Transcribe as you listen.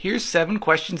Here's 7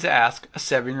 questions to ask a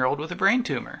 7-year-old with a brain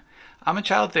tumor. I'm a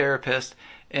child therapist,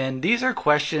 and these are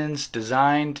questions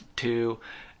designed to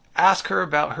ask her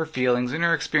about her feelings and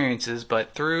her experiences,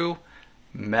 but through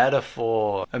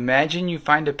metaphor. Imagine you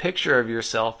find a picture of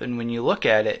yourself, and when you look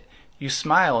at it, you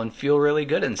smile and feel really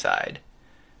good inside.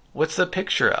 What's the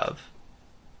picture of?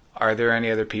 Are there any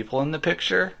other people in the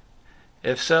picture?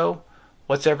 If so,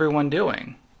 what's everyone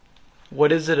doing?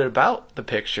 What is it about the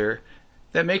picture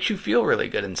that makes you feel really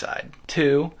good inside?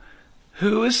 2.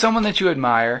 Who is someone that you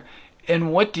admire,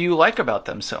 and what do you like about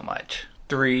them so much?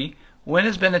 3. When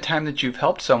has been a time that you've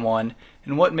helped someone,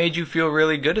 and what made you feel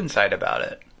really good inside about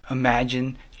it?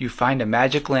 Imagine you find a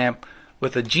magic lamp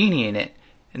with a genie in it,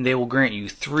 and they will grant you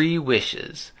 3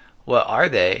 wishes. What are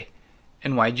they,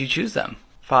 and why did you choose them?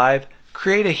 5.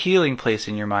 Create a healing place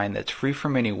in your mind that's free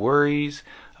from any worries,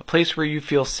 a place where you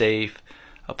feel safe,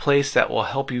 a place that will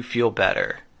help you feel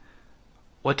better.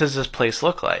 What does this place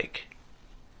look like?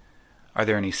 Are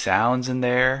there any sounds in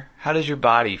there? How does your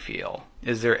body feel?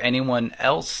 Is there anyone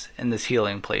else in this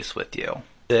healing place with you?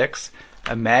 6.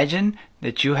 Imagine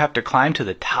that you have to climb to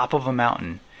the top of a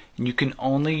mountain, and you can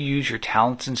only use your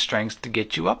talents and strengths to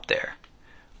get you up there.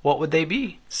 What would they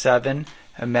be? 7.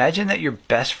 Imagine that your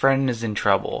best friend is in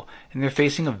trouble, and they're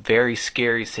facing a very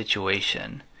scary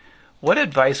situation. What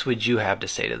advice would you have to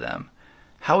say to them?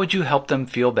 How would you help them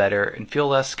feel better and feel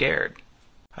less scared?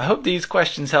 I hope these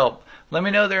questions help. Let me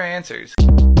know their answers.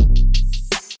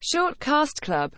 Short Cast Club